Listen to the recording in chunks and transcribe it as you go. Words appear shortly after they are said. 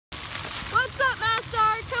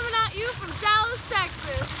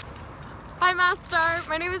Hi MassSTAR,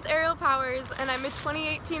 my name is Ariel Powers and I'm a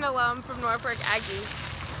 2018 alum from Norfolk Aggie.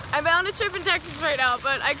 I'm on a trip in Texas right now,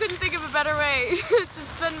 but I couldn't think of a better way to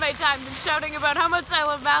spend my time than shouting about how much I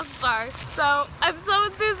love MassSTAR. So I'm so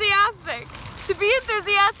enthusiastic. To be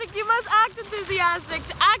enthusiastic, you must act enthusiastic.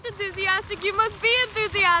 To act enthusiastic, you must be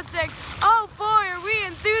enthusiastic. Oh boy, are we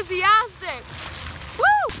enthusiastic!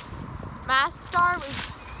 Woo! MassSTAR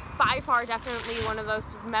was by far definitely one of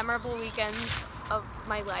those memorable weekends of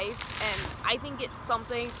my life, and I think it's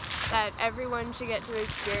something that everyone should get to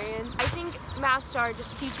experience. I think MassSTAR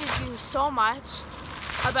just teaches you so much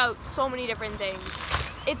about so many different things.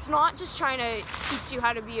 It's not just trying to teach you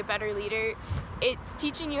how to be a better leader, it's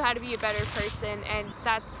teaching you how to be a better person, and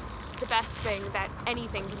that's the best thing that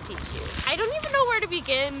anything can teach you. I don't even know where to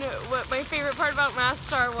begin what my favorite part about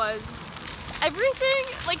MassSTAR was. Everything?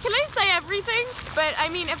 Like, can I say everything? But I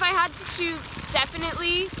mean, if I had to choose,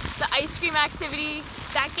 definitely the ice cream activity.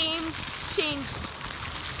 That game changed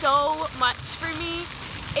so much for me.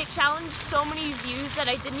 It challenged so many views that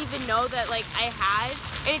I didn't even know that I had,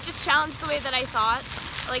 and it just challenged the way that I thought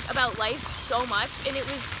about life so much, and it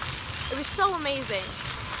was so amazing.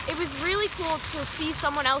 It was really cool to see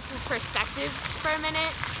someone else's perspective for a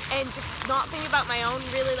minute and just not think about my own,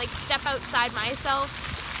 really step outside myself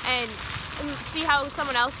and see how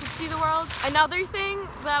someone else would see the world. Another thing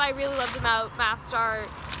that I really loved about MassSTAR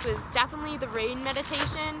was definitely the rain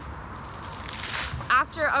meditation.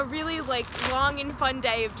 After a really long and fun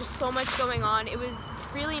day of just so much going on, it was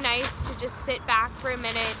really nice to just sit back for a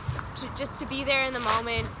minute, to be there in the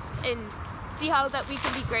moment and see how that we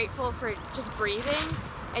can be grateful for just breathing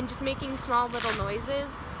and just making small little noises.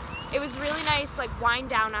 It was really nice wind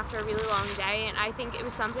down after a really long day, and I think it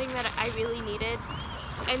was something that I really needed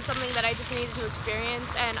and something that I just needed to experience,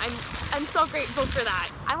 and I'm so grateful for that.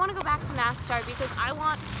 I want to go back to MassSTAR because I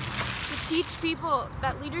want to teach people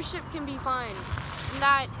that leadership can be fun, and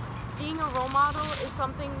that being a role model is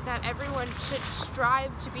something that everyone should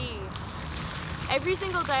strive to be. Every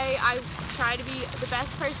single day I try to be the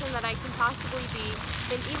best person that I can possibly be,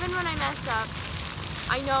 and even when I mess up,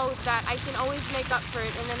 I know that I can always make up for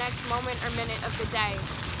it in the next moment or minute of the day.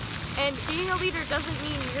 And being a leader doesn't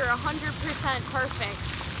mean you're 100% perfect.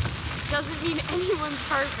 Doesn't mean anyone's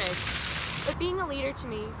perfect. But being a leader to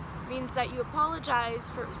me means that you apologize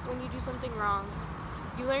for when you do something wrong.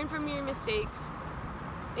 You learn from your mistakes,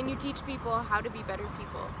 and you teach people how to be better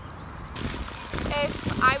people.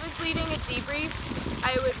 If I was leading a debrief,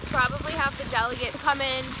 I would probably have the delegate come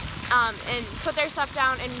in and put their stuff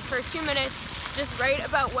down, and for 2 minutes just write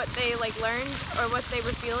about what they learned or what they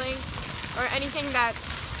were feeling or anything that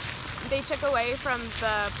they took away from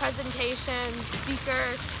the presentation,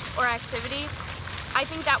 speaker, or activity. I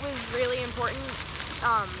think that was really important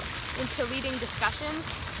into leading discussions.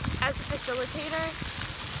 As a facilitator,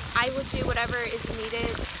 I would do whatever is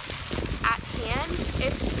needed at hand.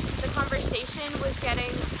 If the conversation was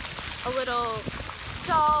getting a little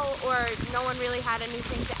dull or no one really had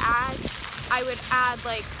anything to add, I would add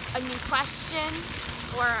a new question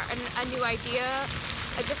or a new idea,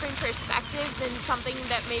 a different perspective than something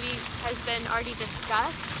that maybe has been already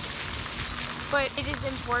discussed. But it is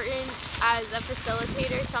important as a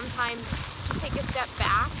facilitator sometimes to take a step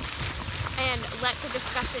back and let the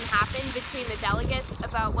discussion happen between the delegates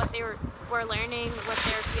about what they were learning, what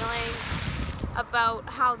they were feeling, about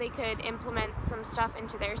how they could implement some stuff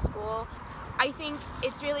into their school. I think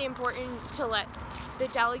it's really important to let the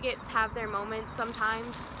delegates have their moments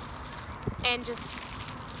sometimes and just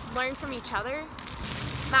learn from each other.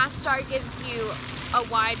 MassSTAR gives you a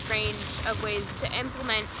wide range of ways to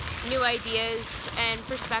implement new ideas and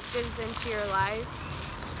perspectives into your life.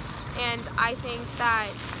 And I think that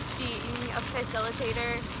being a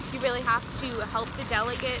facilitator, you really have to help the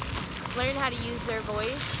delegates learn how to use their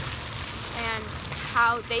voice and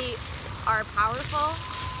how they are powerful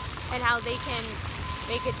and how they can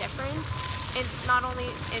make a difference, not only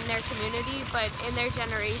in their community, but in their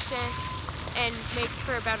generation, and make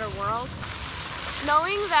for a better world.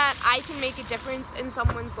 Knowing that I can make a difference in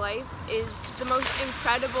someone's life is the most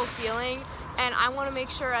incredible feeling, and I want to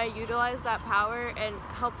make sure I utilize that power and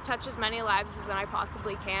help touch as many lives as I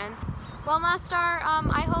possibly can. Well, MassSTAR,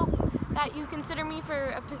 I hope that you consider me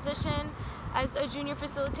for a position as a junior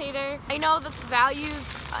facilitator. I know that the values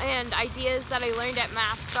and ideas that I learned at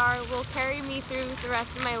MassSTAR will carry me through the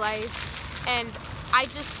rest of my life, and I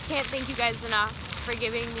just can't thank you guys enough for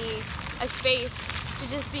giving me a space to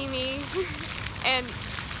just be me and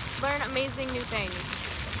learn amazing new things.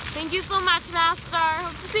 Thank you so much, MassSTAR.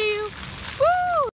 Hope to see you. Woo!